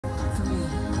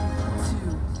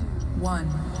1.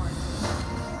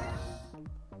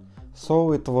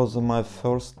 So it was my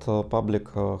first public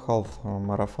half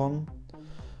marathon,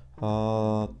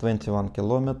 21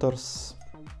 kilometers.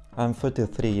 I'm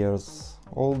 33 years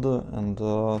old, and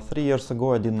 3 years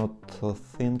ago I did not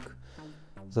think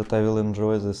that I will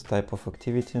enjoy this type of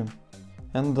activity.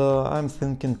 And I'm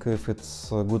thinking if it's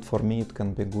good for me, it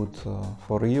can be good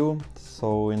for you.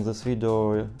 So in this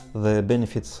video, the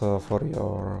benefits for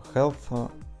your health,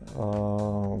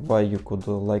 why you could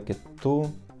like it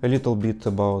too, a little bit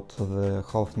about the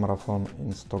half marathon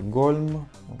in Stockholm,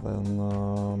 then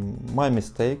my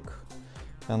mistake,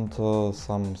 and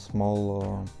some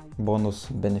small bonus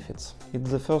benefits.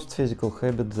 It's the first physical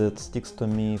habit that sticks to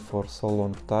me for so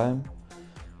long time.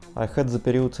 I had the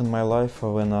periods in my life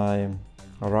when I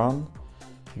run,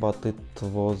 but it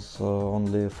was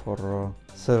only for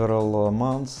several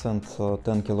months and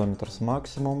 10 kilometers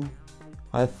maximum.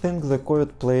 I think the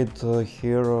COVID played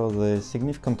here the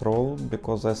significant role,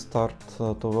 because I start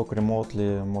to work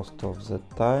remotely most of the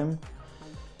time,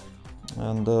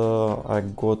 and I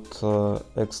got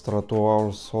extra 2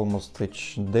 hours almost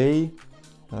each day,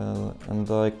 and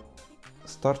I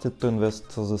started to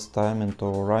invest this time into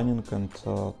running and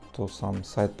to some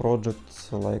side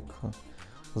projects like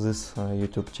this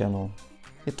YouTube channel.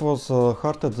 It was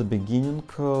hard at the beginning,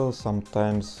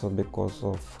 sometimes because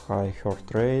of high heart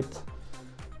rate,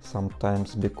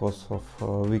 sometimes because of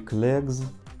weak legs,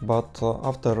 but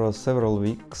after several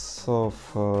weeks of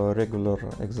regular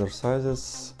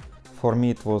exercises, for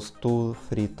me it was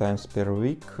 2-3 times per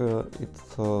week, it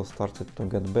started to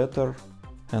get better.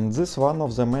 And this is one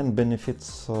of the main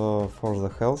benefits for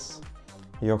the health.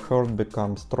 Your heart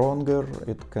becomes stronger,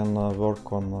 it can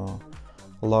work on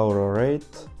lower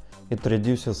rate, it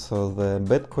reduces the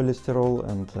bad cholesterol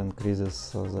and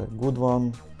increases the good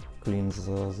one, cleans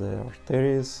the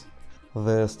arteries.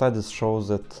 The studies show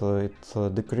that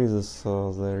it decreases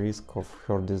the risk of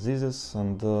heart diseases,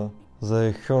 and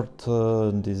the heart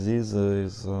disease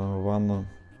is one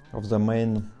of the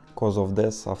main cause of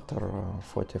death after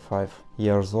 45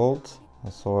 years old.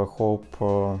 So I hope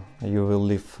you will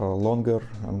live longer,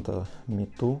 and me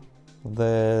too.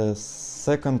 The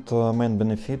second main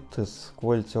benefit is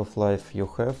quality of life you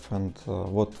have, and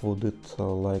what would it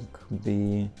like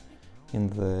be in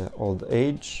the old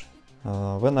age.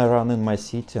 When I run in my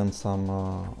city and some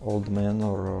old man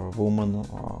or woman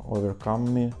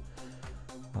overcome me,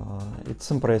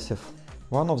 it's impressive.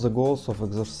 One of the goals of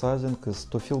exercising is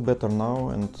to feel better now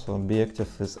and be active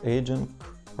with aging.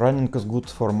 Running is good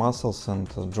for muscles and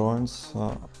joints.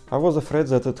 I was afraid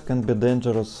that it can be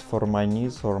dangerous for my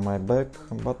knees or my back,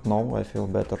 but no, I feel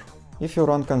better. If you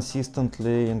run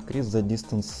consistently, increase the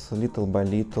distance little by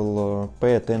little,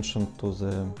 pay attention to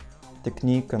the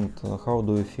technique and how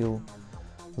do you feel,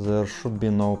 there should be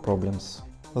no problems.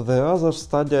 The other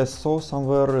study I saw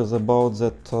somewhere is about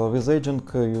that with aging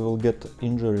you will get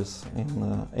injuries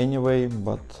in any way,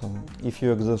 but if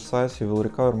you exercise you will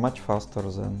recover much faster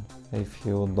than if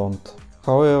you don't.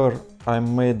 However, I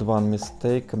made one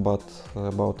mistake, but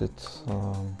about it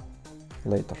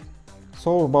later.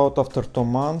 So about after 2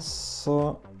 months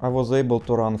I was able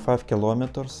to run 5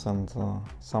 kilometers and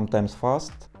sometimes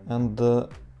fast, and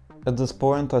at this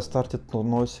point I started to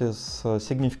notice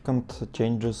significant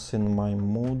changes in my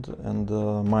mood and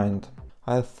mind.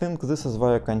 I think this is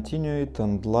why I continue it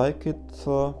and like it,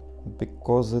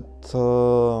 because it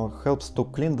helps to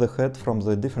clean the head from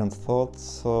the different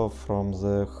thoughts, from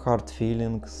the hard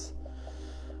feelings,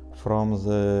 from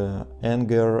the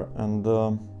anger, and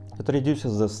it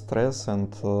reduces the stress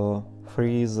and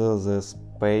frees the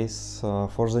space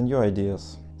for the new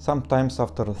ideas. Sometimes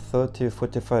after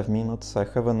 30-45 minutes I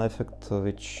have an effect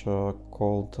which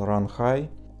called run high,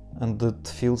 and it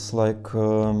feels like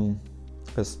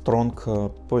a strong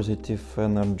positive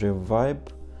energy vibe,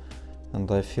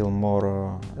 and I feel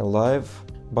more alive.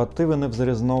 But even if there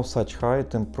is no such high,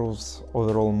 it improves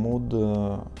overall mood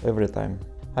every time.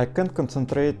 I can't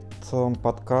concentrate on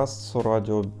podcasts or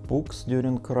audio books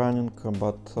during running,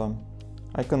 but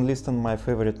I can listen my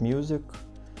favorite music.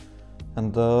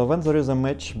 And when there is a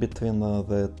match between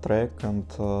the track and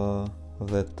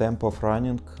the tempo of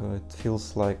running, it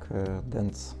feels like a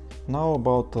dance. Now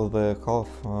about the half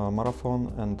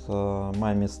marathon and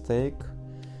my mistake.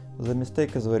 The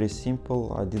mistake is very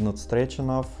simple. I did not stretch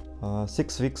enough.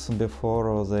 6 weeks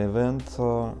before the event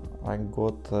I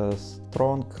got a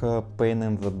strong pain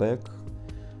in the back.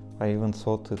 I even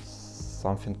thought it's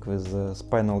something with the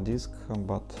spinal disc,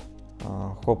 but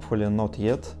hopefully not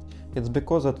yet. It's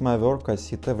because at my work I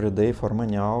sit every day for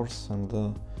many hours,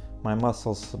 and my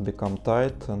muscles become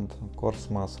tight and coarse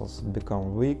muscles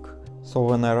become weak. So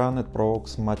when I run, it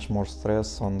provokes much more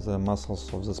stress on the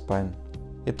muscles of the spine.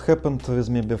 It happened with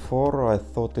me before. I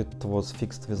thought it was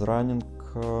fixed with running,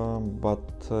 but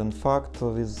in fact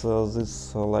with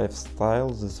this lifestyle,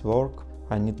 this work,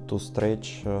 I need to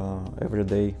stretch every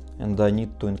day, and I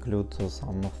need to include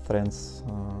some strength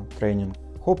training.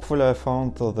 Hopefully I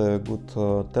found the good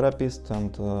therapist,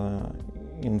 and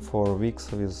in 4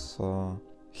 weeks with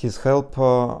his help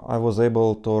I was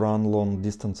able to run long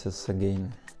distances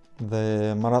again.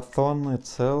 The marathon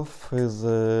itself is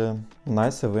a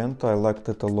nice event. I liked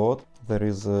it a lot. There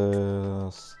is a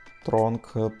strong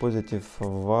positive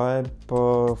vibe,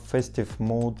 festive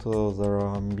mood, there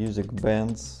are music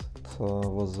bands. It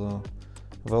was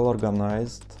well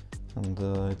organized, and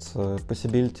it's a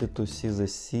possibility to see the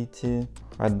city.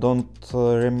 I don't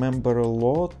remember a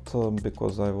lot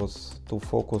because I was too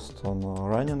focused on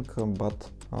running, but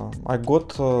I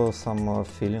got some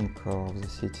feeling of the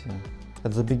city.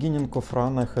 At the beginning of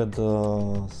run I had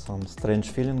some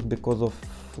strange feeling because of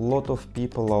a lot of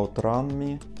people outrun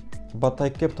me, but I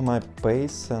kept my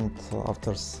pace, and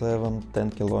after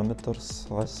 7-10 kilometers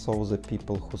I saw the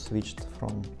people who switched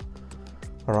from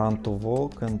run to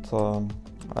walk, and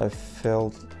I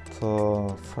felt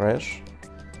fresh,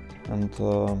 and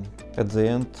at the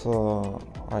end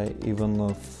I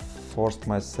even forced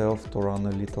myself to run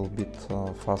a little bit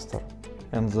faster.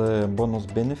 And the bonus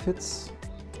benefits,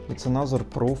 it's another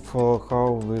proof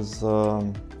how with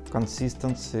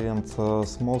consistency and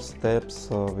small steps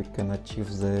we can achieve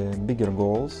the bigger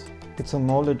goals. It's a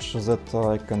knowledge that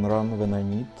I can run when I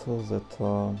need,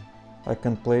 that I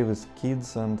can play with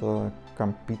kids and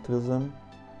compete with them.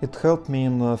 It helped me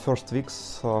in the first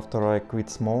weeks after I quit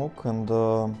smoke, and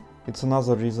it's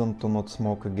another reason to not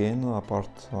smoke again, apart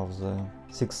of the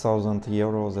 6,000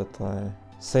 euros that I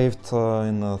saved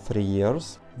in 3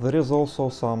 years. There is also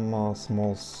some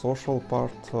small social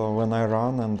part when I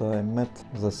run, and I met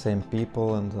the same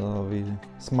people, and we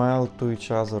smile to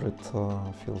each other. It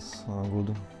feels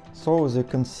good. So as you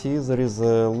can see, there is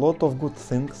a lot of good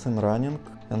things in running,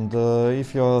 and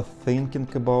if you are thinking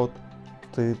about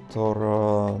it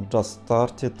or just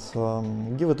started,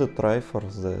 give it a try for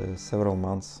the several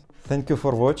months. Thank you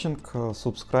for watching,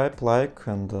 subscribe, like,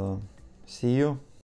 and see you.